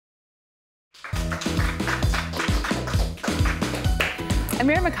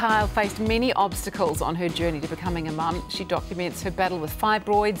Amira Mikhail faced many obstacles on her journey to becoming a mum. She documents her battle with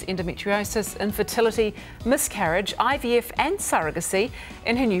fibroids, endometriosis, infertility, miscarriage, IVF and surrogacy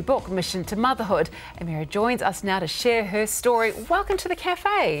in her new book, Mission to Motherhood. Amira joins us now to share her story. Welcome to the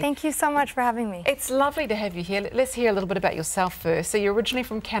cafe. Thank you so much for having me. It's lovely to have you here. Let's hear a little bit about yourself first. So you're originally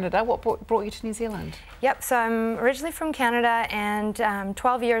from Canada. What brought you to New Zealand? Yep, so I'm originally from Canada, and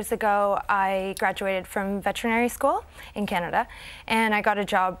 12 years ago I graduated from veterinary school in Canada, and I got a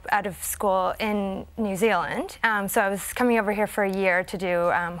job out of school in New Zealand. So I was coming over here for a year to do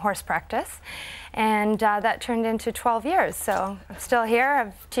horse practice, and that turned into 12 years. So I'm still here. I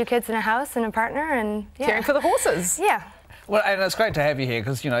have 2 kids in a house and a partner, and yeah. Caring for the horses. Yeah. Well, and it's great to have you here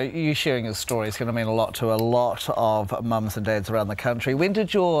because, you know, you sharing your story is going to mean a lot to a lot of mums and dads around the country. When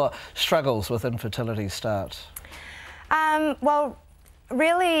did your struggles with infertility start? Well,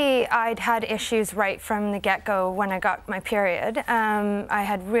 really, I'd had issues right from the get-go when I got my period. I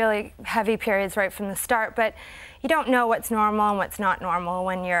had really heavy periods right from the start, but you don't know what's normal and what's not normal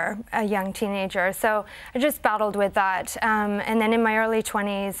when you're a young teenager. So I just battled with that. And then in my early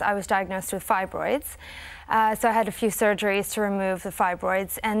 20s, I was diagnosed with fibroids. So I had a few surgeries to remove the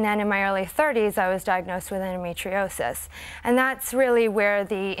fibroids. And then in my early 30s, I was diagnosed with endometriosis. And that's really where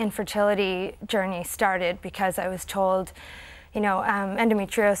the infertility journey started, because I was told, you know,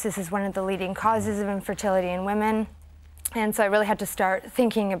 endometriosis is one of the leading causes of infertility in women. And so I really had to start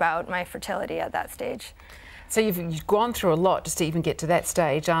thinking about my fertility at that stage. So you've gone through a lot just to even get to that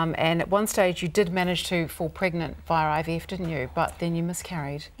stage, and at one stage you did manage to fall pregnant via IVF, didn't you? But then you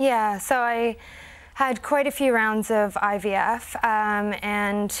miscarried. Yeah, so I had quite a few rounds of IVF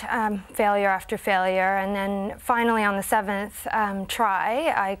and failure after failure, and then finally on the 7th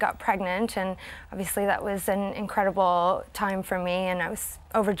try I got pregnant, and obviously that was an incredible time for me and I was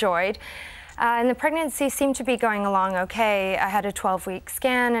overjoyed. And the pregnancy seemed to be going along okay. I had a 12-week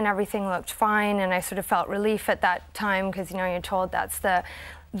scan and everything looked fine, and I sort of felt relief at that time because, you know, you're told that's the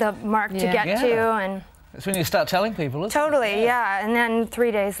mark to get to. And it's when you start telling people, isn't it? Totally, yeah. And then 3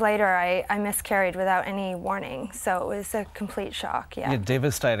 days later, I miscarried without any warning. So it was a complete shock, yeah. Yeah,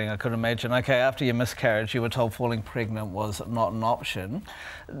 devastating, I could imagine. Okay, after your miscarriage, you were told falling pregnant was not an option.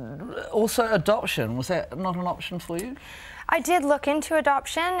 Also, adoption, was that not an option for you? I did look into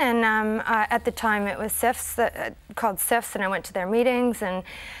adoption, and at the time it was SIFs, called SIFs, and I went to their meetings, and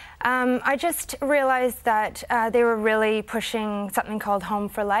I just realized that they were really pushing something called Home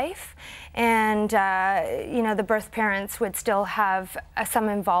for Life, and you know, the birth parents would still have some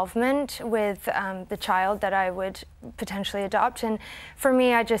involvement with the child that I would potentially adopt, and for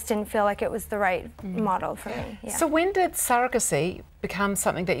me I just didn't feel like it was the right model for me. Yeah. So when did surrogacy become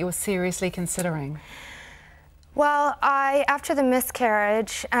something that you were seriously considering? Well, after the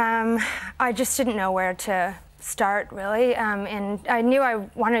miscarriage, I just didn't know where to start, really, and I knew I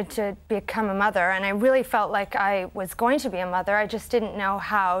wanted to become a mother, and I really felt like I was going to be a mother. I just didn't know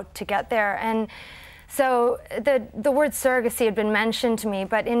how to get there. And so the word surrogacy had been mentioned to me,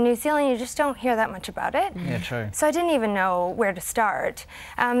 but in New Zealand you just don't hear that much about it. Yeah, true. So I didn't even know where to start.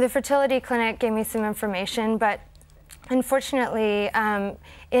 The fertility clinic gave me some information, but unfortunately,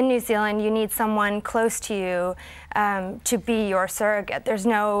 in New Zealand, you need someone close to you to be your surrogate. There's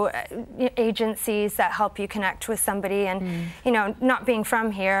no agencies that help you connect with somebody, and you know, not being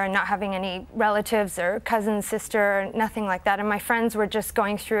from here and not having any relatives or cousin, sister, nothing like that. And my friends were just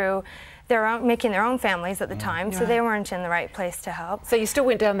going through making their own families at the time, so they weren't in the right place to help. So you still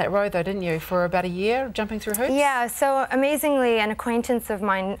went down that road though, didn't you, for about a year, jumping through hoops? Yeah, so amazingly an acquaintance of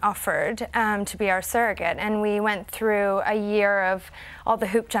mine offered to be our surrogate, and we went through a year of all the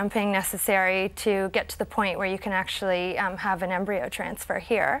hoop jumping necessary to get to the point where you can actually have an embryo transfer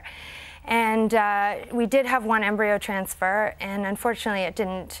here. And we did have one embryo transfer, and unfortunately it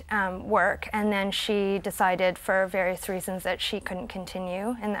didn't work, and then she decided for various reasons that she couldn't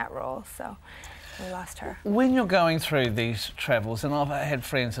continue in that role, so we lost her. When you're going through these travels, and I've had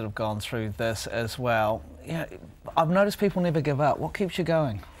friends that have gone through this as well, you know, I've noticed people never give up. What keeps you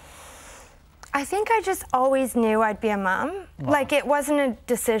going? I think I just always knew I'd be a mom. Wow. Like, it wasn't a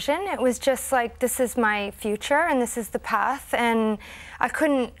decision. It was just like, this is my future and this is the path, and I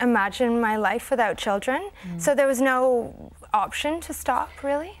couldn't imagine my life without children. So there was no option to stop,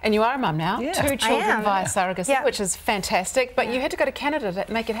 really. And you are a mum now, yeah. 2 children via surrogacy, which is fantastic, but Yeah. you had to go to Canada to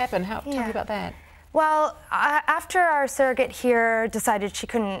make it happen. Tell me about that. Well, after our surrogate here decided she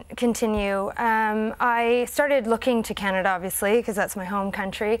couldn't continue, I started looking to Canada, obviously, because that's my home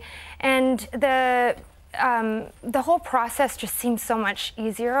country, and the whole process just seems so much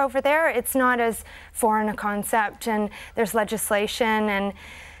easier over there. It's not as foreign a concept, and there's legislation, and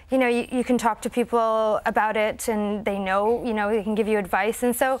you know, you can talk to people about it and they know, you know, they can give you advice.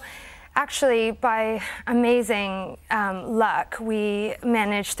 And so actually, by amazing luck, we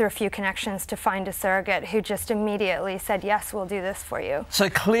managed through a few connections to find a surrogate who just immediately said, yes, we'll do this for you. So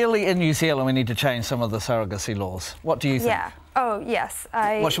clearly in New Zealand we need to change some of the surrogacy laws. What do you think? Yeah. Oh, yes.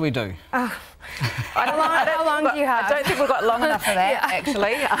 What should we do? How long do you have? I don't think we've got long enough for that,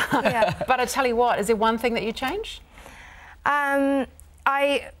 actually. But I tell you what, is there one thing that you change?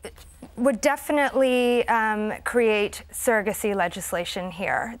 I would definitely create surrogacy legislation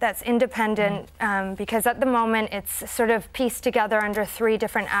here that's independent, because at the moment it's sort of pieced together under 3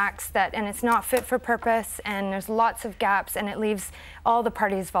 different acts and it's not fit for purpose, and there's lots of gaps, and it leaves all the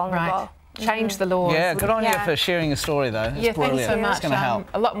parties vulnerable. Right. Change the laws. Yeah, good on you for sharing your story, though. It's yeah, thank you so much. It's going to help.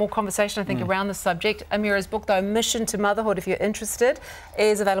 A lot more conversation, I think, around the subject. Amira's book, though, Mission to Motherhood, if you're interested,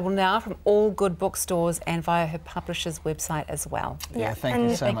 is available now from all good bookstores and via her publisher's website as well. Yeah, thank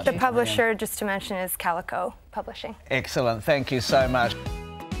you so much. The publisher, just to mention, is Calico Publishing. Excellent. Thank you so much.